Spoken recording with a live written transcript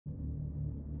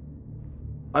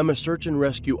I'm a search and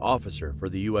rescue officer for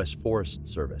the U.S. Forest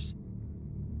Service.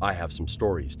 I have some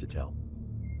stories to tell.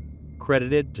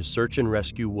 Credited to Search and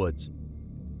Rescue Woods.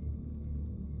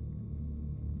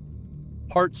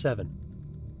 Part 7.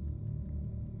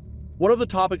 One of the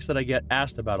topics that I get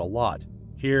asked about a lot,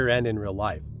 here and in real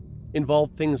life,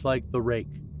 involve things like the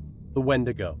Rake, the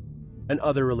Wendigo, and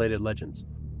other related legends.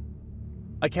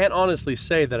 I can't honestly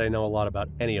say that I know a lot about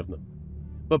any of them,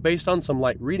 but based on some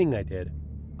light reading I did,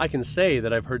 I can say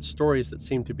that I've heard stories that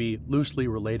seem to be loosely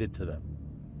related to them.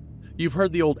 You've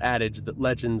heard the old adage that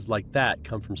legends like that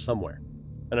come from somewhere,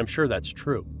 and I'm sure that's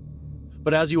true.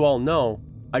 But as you all know,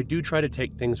 I do try to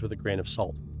take things with a grain of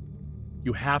salt.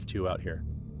 You have to out here.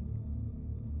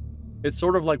 It's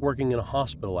sort of like working in a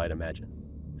hospital, I'd imagine.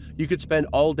 You could spend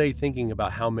all day thinking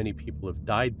about how many people have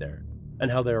died there,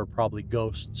 and how there are probably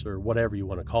ghosts, or whatever you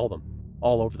want to call them,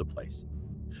 all over the place.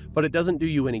 But it doesn't do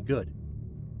you any good.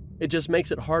 It just makes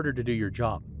it harder to do your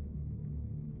job.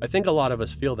 I think a lot of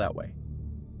us feel that way.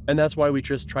 And that's why we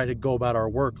just try to go about our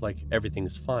work like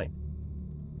everything's fine.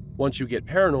 Once you get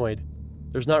paranoid,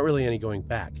 there's not really any going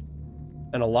back.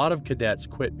 And a lot of cadets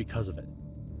quit because of it.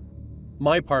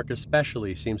 My park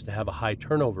especially seems to have a high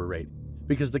turnover rate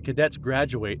because the cadets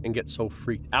graduate and get so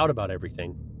freaked out about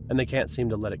everything, and they can't seem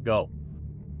to let it go.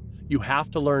 You have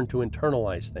to learn to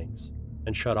internalize things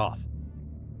and shut off.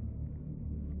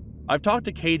 I've talked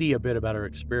to Katie a bit about her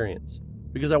experience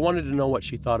because I wanted to know what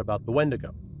she thought about the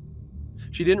Wendigo.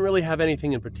 She didn't really have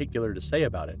anything in particular to say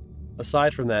about it.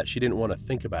 Aside from that, she didn't want to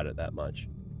think about it that much.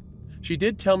 She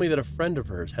did tell me that a friend of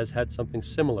hers has had something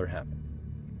similar happen.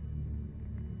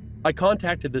 I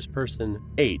contacted this person,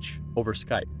 H, over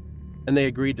Skype, and they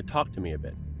agreed to talk to me a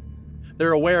bit.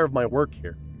 They're aware of my work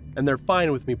here, and they're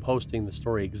fine with me posting the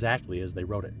story exactly as they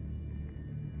wrote it.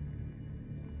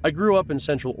 I grew up in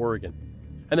Central Oregon,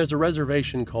 and there's a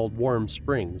reservation called Warm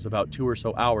Springs about 2 or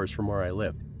so hours from where I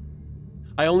lived.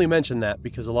 I only mention that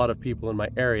because a lot of people in my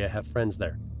area have friends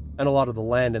there, and a lot of the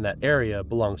land in that area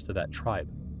belongs to that tribe.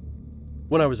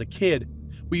 When I was a kid,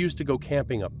 we used to go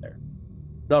camping up there.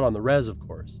 Not on the res, of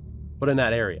course, but in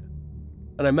that area.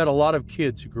 And I met a lot of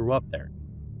kids who grew up there.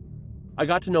 I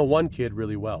got to know one kid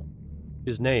really well.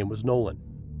 His name was Nolan,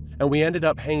 and we ended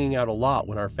up hanging out a lot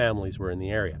when our families were in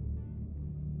the area.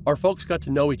 Our folks got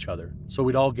to know each other, so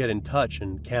we'd all get in touch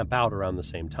and camp out around the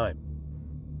same time.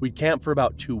 We'd camp for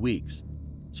about 2 weeks,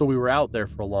 so we were out there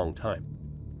for a long time.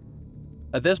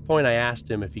 At this point, I asked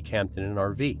him if he camped in an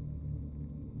RV.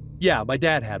 Yeah, my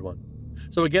dad had one,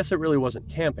 so I guess it really wasn't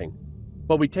camping,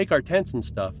 but we'd take our tents and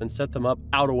stuff and set them up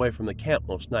out away from the camp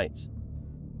most nights.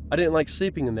 I didn't like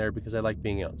sleeping in there because I liked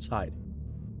being outside.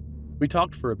 We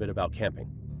talked for a bit about camping.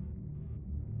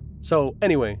 So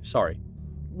anyway, sorry.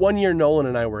 One year Nolan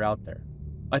and I were out there.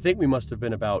 I think we must have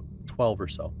been about 12 or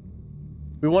so.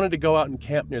 We wanted to go out and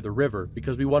camp near the river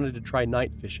because we wanted to try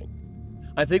night fishing.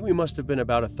 I think we must have been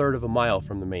about 1/3 of a mile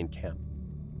from the main camp.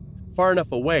 Far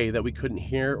enough away that we couldn't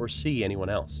hear or see anyone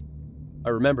else. I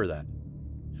remember that.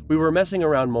 We were messing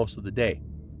around most of the day.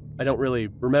 I don't really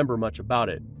remember much about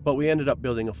it, but we ended up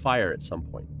building a fire at some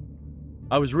point.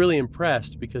 I was really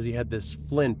impressed because he had this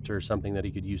flint or something that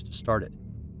he could use to start it.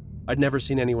 I'd never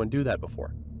seen anyone do that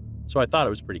before, so I thought it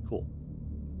was pretty cool.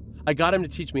 I got him to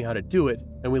teach me how to do it,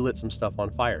 and we lit some stuff on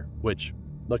fire, which,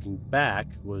 looking back,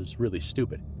 was really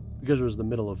stupid, because it was the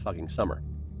middle of fucking summer.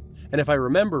 And if I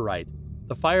remember right,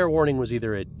 the fire warning was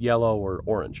either at yellow or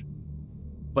orange.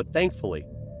 But thankfully,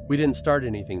 we didn't start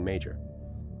anything major.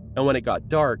 And when it got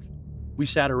dark, we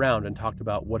sat around and talked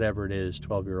about whatever it is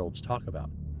 12-year-olds talk about.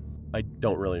 I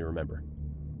don't really remember.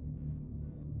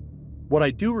 What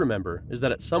I do remember is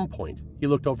that at some point, he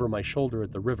looked over my shoulder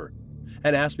at the river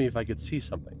and asked me if I could see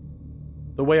something.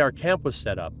 The way our camp was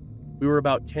set up, we were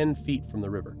about 10 feet from the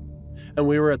river, and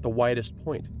we were at the widest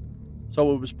point,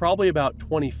 so it was probably about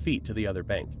 20 feet to the other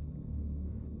bank.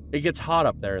 It gets hot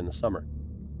up there in the summer,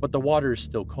 but the water is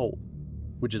still cold,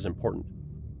 which is important.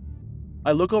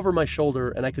 I look over my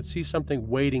shoulder and I could see something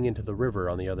wading into the river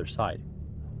on the other side.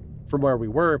 From where we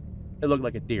were, it looked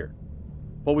like a deer,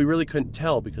 but we really couldn't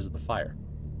tell because of the fire.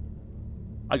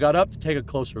 I got up to take a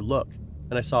closer look,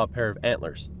 and I saw a pair of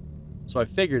antlers, so I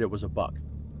figured it was a buck.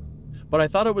 But I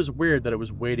thought it was weird that it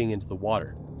was wading into the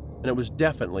water, and it was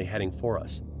definitely heading for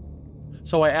us.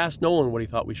 So I asked Nolan what he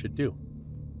thought we should do.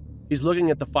 He's looking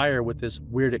at the fire with this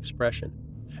weird expression,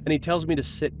 and he tells me to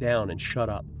sit down and shut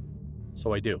up.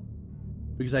 So I do,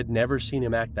 because I'd never seen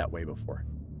him act that way before.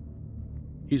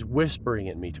 He's whispering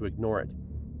at me to ignore it,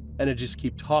 and to just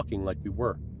keep talking like we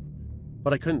were,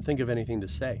 but I couldn't think of anything to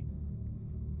say.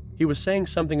 He was saying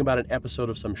something about an episode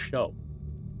of some show,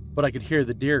 but I could hear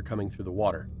the deer coming through the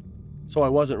water, so I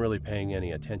wasn't really paying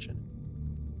any attention.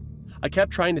 I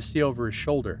kept trying to see over his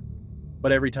shoulder,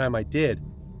 but every time I did,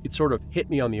 he'd sort of hit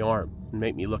me on the arm and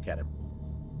make me look at him.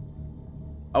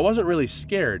 I wasn't really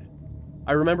scared.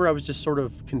 I remember I was just sort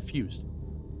of confused.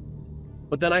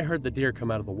 But then I heard the deer come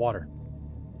out of the water,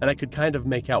 and I could kind of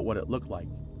make out what it looked like,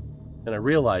 and I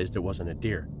realized it wasn't a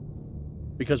deer,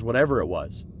 because whatever it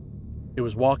was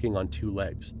walking on 2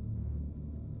 legs.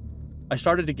 I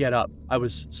started to get up. I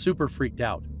was super freaked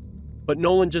out, but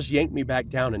Nolan just yanked me back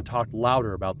down and talked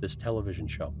louder about this television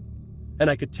show, and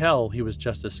I could tell he was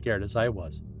just as scared as I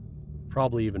was,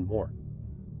 probably even more.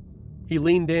 He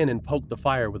leaned in and poked the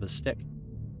fire with a stick,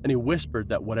 and he whispered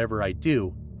that whatever I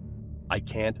do, I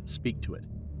can't speak to it.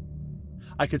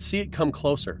 I could see it come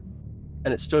closer,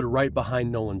 and it stood right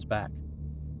behind Nolan's back.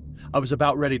 I was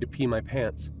about ready to pee my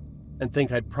pants and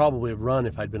think I'd probably have run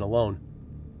if I'd been alone,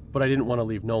 but I didn't want to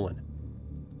leave Nolan,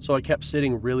 so I kept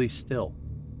sitting really still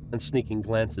and sneaking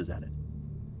glances at it.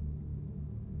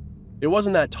 It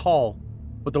wasn't that tall,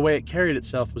 but the way it carried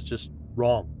itself was just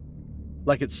wrong,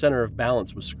 like its center of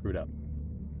balance was screwed up.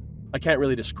 I can't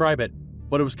really describe it,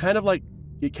 but it was kind of like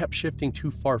it kept shifting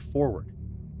too far forward.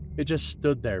 It just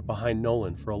stood there behind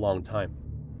Nolan for a long time,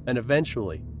 and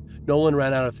eventually, Nolan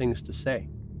ran out of things to say,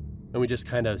 and we just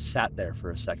kind of sat there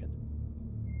for a second.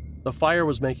 The fire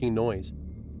was making noise,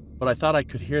 but I thought I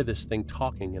could hear this thing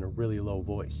talking in a really low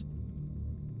voice.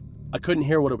 I couldn't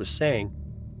hear what it was saying,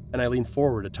 and I leaned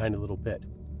forward a tiny little bit,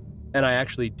 and I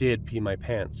actually did pee my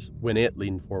pants when it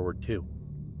leaned forward too.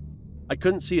 I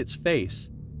couldn't see its face,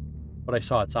 but I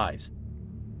saw its eyes.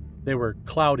 They were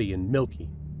cloudy and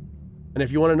milky, and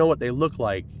if you want to know what they look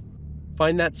like,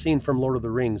 find that scene from Lord of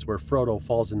the Rings where Frodo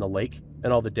falls in the lake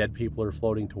and all the dead people are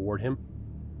floating toward him.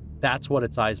 That's what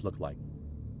its eyes looked like.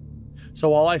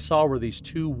 So all I saw were these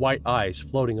 2 white eyes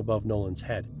floating above Nolan's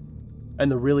head, and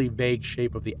the really vague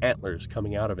shape of the antlers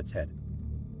coming out of its head.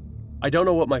 I don't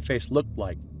know what my face looked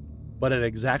like, but at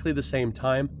exactly the same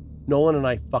time, Nolan and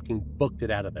I fucking booked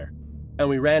it out of there, and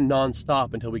we ran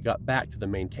non-stop until we got back to the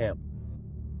main camp.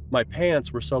 My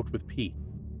pants were soaked with pee,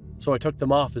 so I took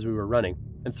them off as we were running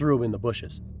and threw them in the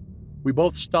bushes. We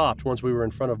both stopped once we were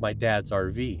in front of my dad's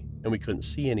RV, and we couldn't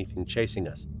see anything chasing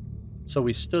us, so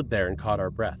we stood there and caught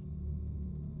our breath.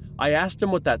 I asked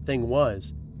him what that thing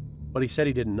was, but he said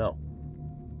he didn't know.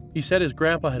 He said his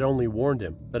grandpa had only warned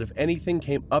him that if anything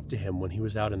came up to him when he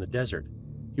was out in the desert,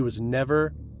 he was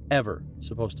never, ever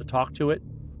supposed to talk to it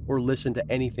or listen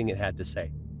to anything it had to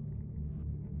say.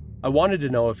 I wanted to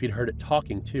know if he'd heard it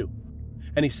talking too,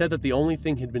 and he said that the only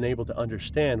thing he'd been able to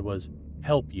understand was,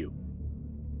 "help you."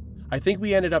 I think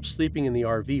we ended up sleeping in the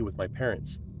RV with my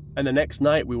parents, and the next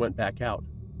night we went back out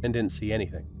and didn't see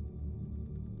anything.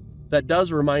 That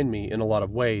does remind me in a lot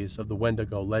of ways of the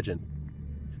Wendigo legend.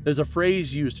 There's a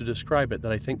phrase used to describe it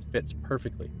that I think fits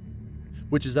perfectly,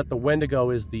 which is that the Wendigo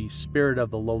is the spirit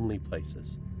of the lonely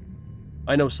places.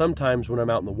 I know sometimes when I'm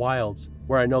out in the wilds,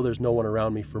 where I know there's no one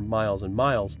around me for miles and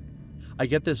miles, I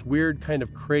get this weird kind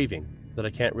of craving that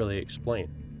I can't really explain.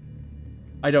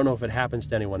 I don't know if it happens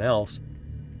to anyone else,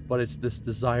 but it's this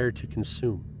desire to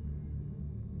consume.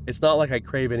 It's not like I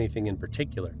crave anything in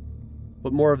particular,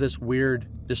 but more of this weird,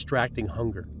 distracting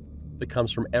hunger that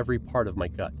comes from every part of my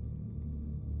gut.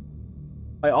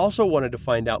 I also wanted to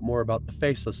find out more about the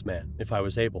Faceless Man, if I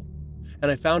was able,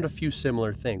 and I found a few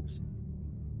similar things.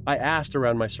 I asked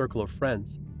around my circle of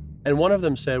friends, and one of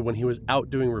them said when he was out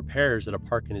doing repairs at a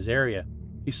park in his area,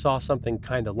 he saw something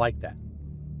kinda like that.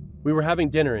 We were having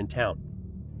dinner in town,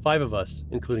 5 of us,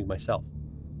 including myself.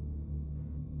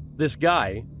 This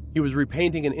guy, he was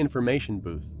repainting an information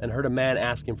booth and heard a man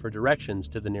ask him for directions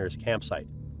to the nearest campsite.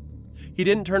 He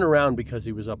didn't turn around because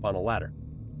he was up on a ladder,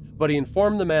 but he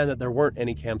informed the man that there weren't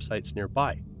any campsites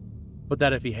nearby, but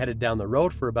that if he headed down the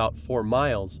road for about 4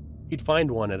 miles, he'd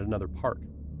find one at another park.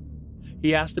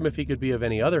 He asked him if he could be of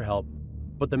any other help,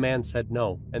 but the man said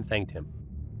no and thanked him.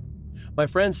 My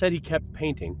friend said he kept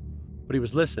painting, but he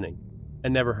was listening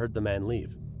and never heard the man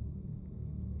leave.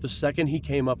 The second he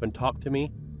came up and talked to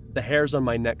me, the hairs on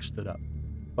my neck stood up,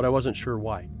 but I wasn't sure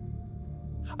why.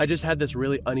 I just had this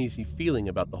really uneasy feeling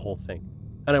about the whole thing,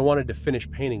 and I wanted to finish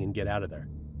painting and get out of there.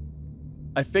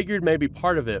 I figured maybe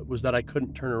part of it was that I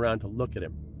couldn't turn around to look at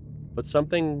him, but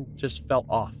something just felt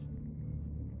off.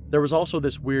 There was also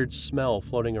this weird smell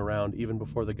floating around even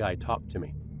before the guy talked to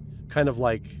me, kind of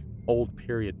like old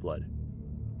period blood.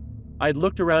 I'd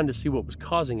looked around to see what was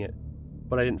causing it,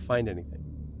 but I didn't find anything.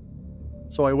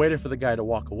 So I waited for the guy to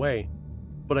walk away,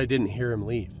 but I didn't hear him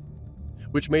leave,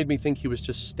 which made me think he was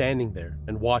just standing there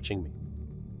and watching me.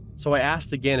 So I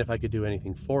asked again if I could do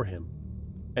anything for him,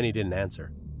 and he didn't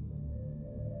answer.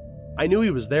 I knew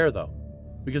he was there though,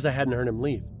 because I hadn't heard him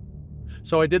leave.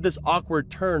 So I did this awkward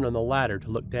turn on the ladder to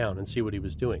look down and see what he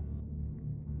was doing.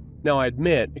 Now I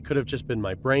admit it could have just been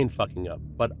my brain fucking up,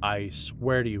 but I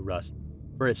swear to you, Russ,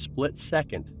 for a split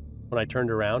second, when I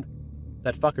turned around,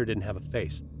 that fucker didn't have a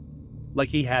face. Like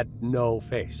he had no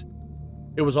face.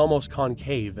 It was almost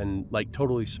concave and like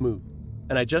totally smooth,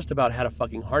 and I just about had a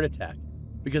fucking heart attack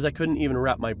because I couldn't even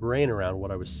wrap my brain around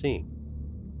what I was seeing.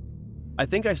 I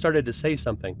think I started to say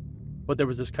something, but there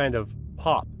was this kind of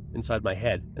pop inside my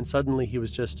head, and suddenly he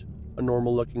was just a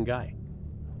normal looking guy.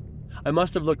 I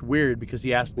must have looked weird because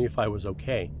he asked me if I was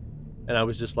okay, and I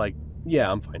was just like,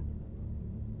 yeah, I'm fine.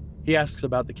 He asks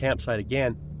about the campsite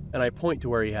again, and I point to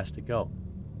where he has to go,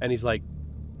 and he's like,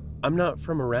 I'm not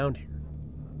from around here.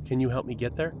 Can you help me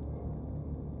get there?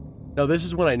 Now this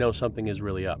is when I know something is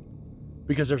really up,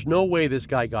 because there's no way this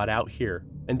guy got out here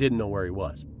and didn't know where he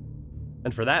was.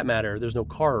 And for that matter, there's no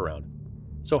car around.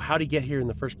 So how'd he get here in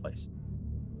the first place?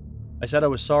 I said I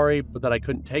was sorry, but that I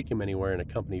couldn't take him anywhere in a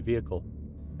company vehicle.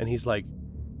 And he's like,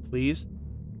 please?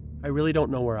 I really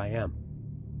don't know where I am.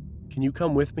 Can you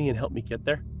come with me and help me get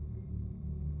there?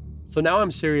 So now I'm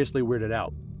seriously weirded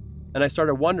out, and I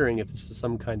started wondering if this is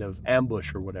some kind of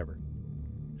ambush or whatever.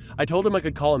 I told him I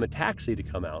could call him a taxi to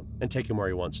come out and take him where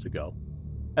he wants to go.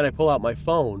 And I pull out my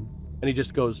phone, and he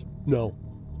just goes, no,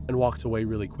 and walks away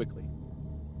really quickly.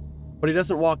 But he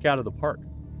doesn't walk out of the park.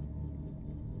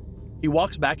 He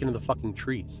walks back into the fucking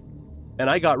trees. And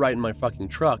I got right in my fucking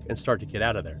truck and start to get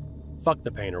out of there. Fuck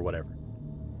the pain or whatever.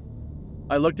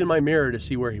 I looked in my mirror to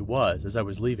see where he was as I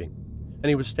was leaving, and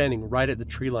he was standing right at the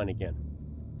tree line again.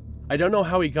 I don't know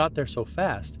how he got there so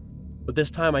fast, but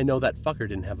this time I know that fucker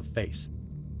didn't have a face.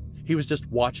 He was just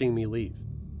watching me leave.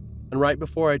 And right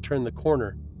before I turned the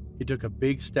corner, he took a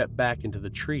big step back into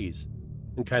the trees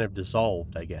and kind of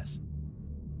dissolved, I guess.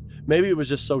 Maybe it was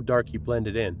just so dark he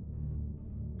blended in,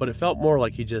 but it felt more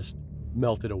like he just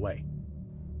melted away.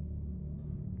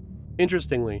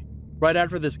 Interestingly, right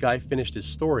after this guy finished his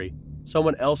story,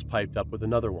 someone else piped up with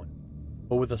another one,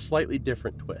 but with a slightly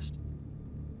different twist.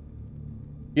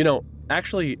 You know,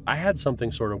 actually, I had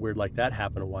something sort of weird like that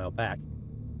happen a while back.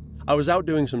 I was out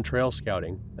doing some trail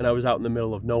scouting, and I was out in the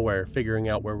middle of nowhere figuring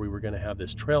out where we were going to have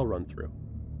this trail run through.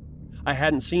 I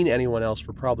hadn't seen anyone else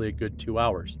for probably a good 2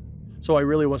 hours, so I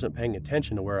really wasn't paying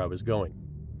attention to where I was going.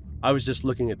 I was just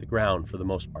looking at the ground for the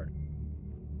most part.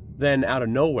 Then, out of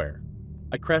nowhere,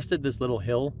 I crested this little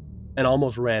hill and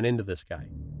almost ran into this guy.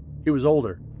 He was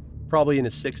older, probably in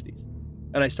his 60s,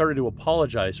 and I started to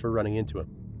apologize for running into him.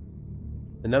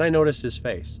 And then I noticed his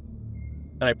face,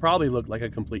 and I probably looked like a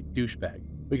complete douchebag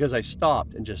because I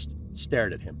stopped and just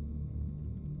stared at him.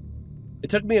 It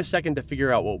took me a second to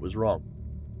figure out what was wrong,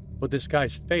 but this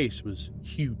guy's face was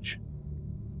huge.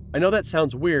 I know that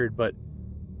sounds weird, but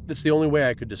that's the only way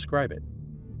I could describe it.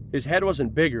 His head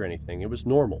wasn't big or anything, it was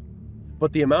normal.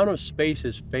 But the amount of space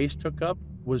his face took up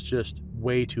was just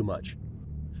way too much.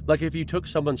 Like if you took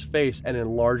someone's face and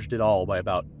enlarged it all by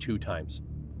about 2 times.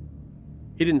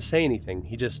 He didn't say anything,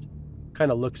 he just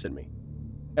kind of looks at me.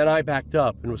 And I backed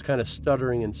up and was kind of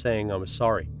stuttering and saying I was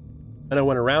sorry. And I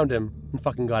went around him and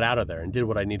fucking got out of there and did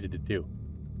what I needed to do.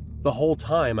 The whole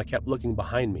time I kept looking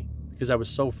behind me because I was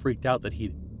so freaked out that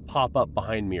he'd pop up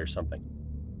behind me or something.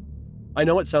 I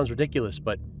know it sounds ridiculous,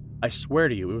 but I swear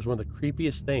to you, it was one of the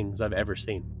creepiest things I've ever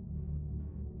seen.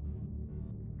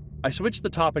 I switched the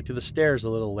topic to the stairs a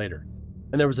little later,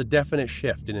 and there was a definite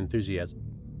shift in enthusiasm.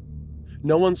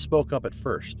 No one spoke up at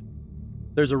first.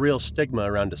 There's a real stigma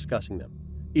around discussing them,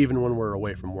 even when we're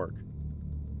away from work.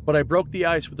 But I broke the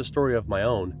ice with a story of my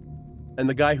own, and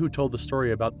the guy who told the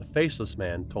story about the faceless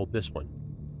man told this one,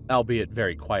 albeit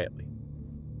very quietly.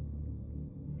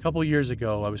 A couple years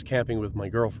ago, I was camping with my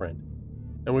girlfriend,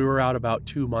 and we were out about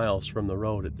 2 miles from the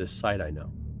road at this site I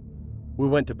know. We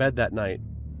went to bed that night,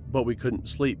 but we couldn't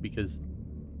sleep because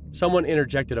someone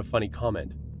interjected a funny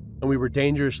comment, and we were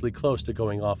dangerously close to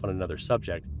going off on another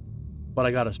subject, but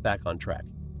I got us back on track.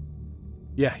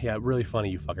 Yeah, really funny,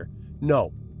 you fucker.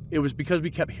 No, it was because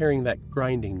we kept hearing that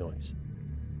grinding noise.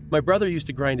 My brother used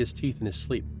to grind his teeth in his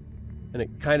sleep, and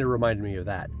it kind of reminded me of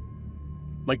that.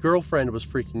 My girlfriend was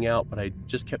freaking out, but I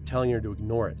just kept telling her to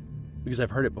ignore it, because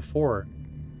I've heard it before,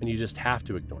 and you just have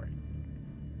to ignore it.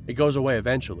 It goes away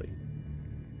eventually.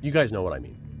 You guys know what I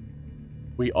mean.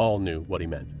 We all knew what he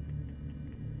meant.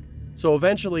 So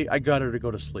eventually, I got her to go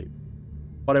to sleep,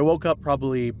 but I woke up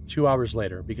probably 2 hours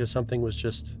later because something was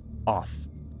just off.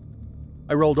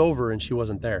 I rolled over and she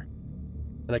wasn't there,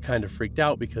 and I kind of freaked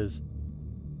out because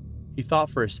he thought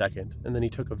for a second, and then he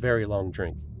took a very long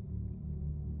drink.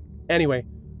 Anyway,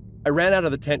 I ran out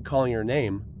of the tent calling her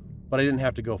name, but I didn't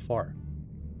have to go far.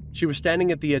 She was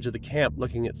standing at the edge of the camp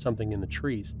looking at something in the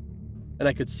trees, and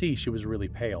I could see she was really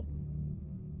pale.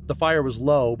 The fire was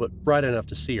low, but bright enough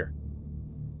to see her.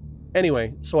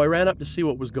 Anyway, so I ran up to see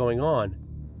what was going on,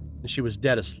 and she was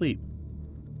dead asleep,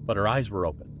 but her eyes were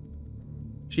open.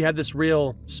 She had this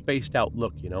real spaced out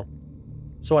look, you know?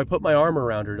 So I put my arm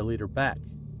around her to lead her back,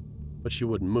 but she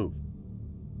wouldn't move.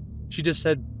 She just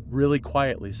said really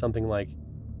quietly something like,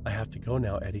 "I have to go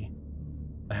now, Eddie.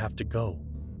 I have to go.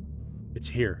 It's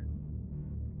here."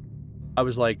 I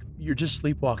was like, "You're just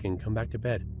sleepwalking, come back to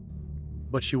bed."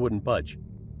 But she wouldn't budge.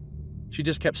 She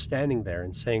just kept standing there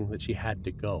and saying that she had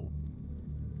to go.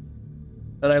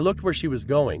 And I looked where she was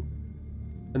going,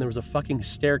 and there was a fucking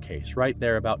staircase right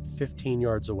there about 15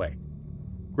 yards away.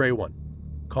 Gray one,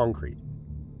 concrete.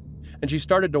 And she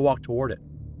started to walk toward it,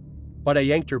 but I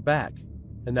yanked her back,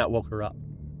 and that woke her up.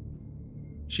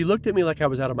 She looked at me like I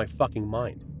was out of my fucking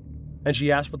mind, and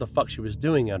she asked what the fuck she was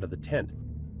doing out of the tent.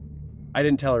 I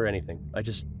didn't tell her anything. I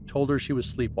just told her she was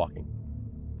sleepwalking.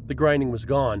 The grinding was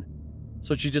gone,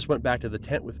 so she just went back to the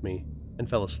tent with me and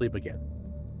fell asleep again.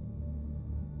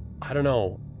 I don't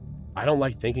know. I don't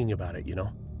like thinking about it, you know?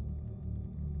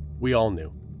 We all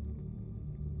knew.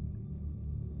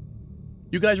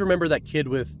 You guys remember that kid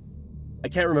with, I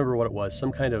can't remember what it was,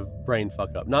 some kind of brain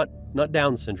fuck up. Not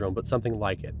Down syndrome, but something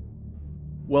like it.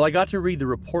 Well, I got to read the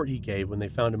report he gave when they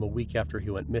found him a week after he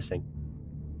went missing,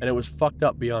 and it was fucked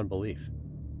up beyond belief.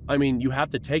 I mean, you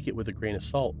have to take it with a grain of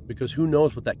salt, because who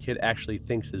knows what that kid actually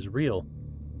thinks is real,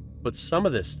 but some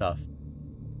of this stuff,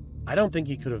 I don't think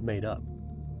he could have made up.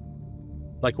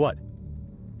 Like what?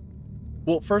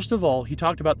 Well, first of all, he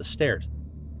talked about the stairs.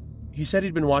 He said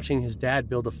he'd been watching his dad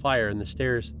build a fire and the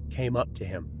stairs came up to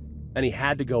him, and he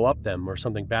had to go up them or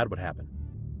something bad would happen.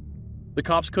 The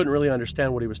cops couldn't really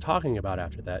understand what he was talking about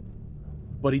after that,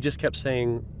 but he just kept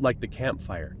saying, like the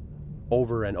campfire,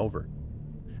 over and over.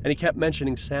 And he kept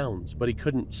mentioning sounds, but he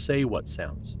couldn't say what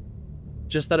sounds.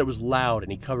 Just that it was loud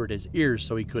and he covered his ears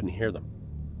so he couldn't hear them.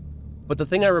 But the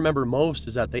thing I remember most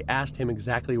is that they asked him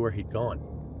exactly where he'd gone,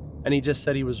 and he just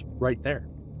said he was right there.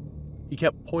 He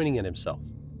kept pointing at himself,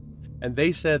 and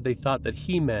they said they thought that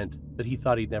he meant that he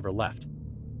thought he'd never left.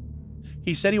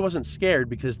 He said he wasn't scared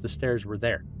because the stairs were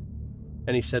there,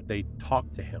 and he said they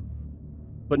talked to him,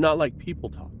 but not like people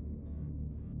talk.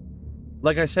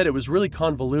 Like I said, it was really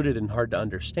convoluted and hard to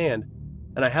understand,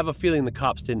 and I have a feeling the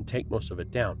cops didn't take most of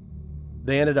it down.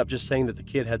 They ended up just saying that the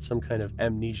kid had some kind of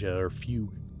amnesia or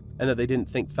fugue, and that they didn't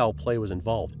think foul play was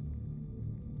involved.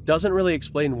 Doesn't really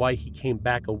explain why he came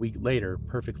back a week later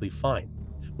perfectly fine,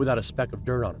 without a speck of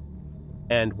dirt on him,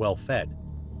 and well fed.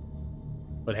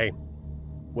 But hey,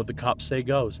 what the cops say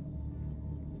goes.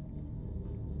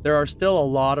 There are still a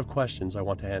lot of questions I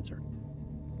want to answer.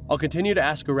 I'll continue to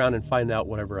ask around and find out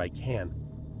whatever I can.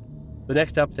 The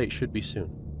next update should be soon.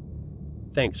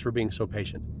 Thanks for being so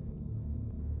patient.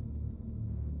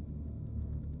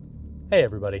 Hey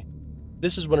everybody,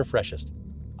 this is Winter Freshest.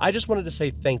 I just wanted to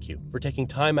say thank you for taking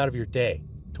time out of your day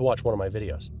to watch one of my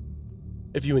videos.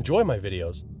 If you enjoy my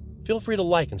videos, feel free to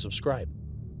like and subscribe.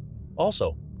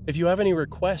 Also, if you have any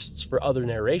requests for other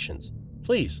narrations,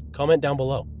 please comment down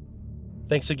below.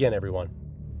 Thanks again, everyone.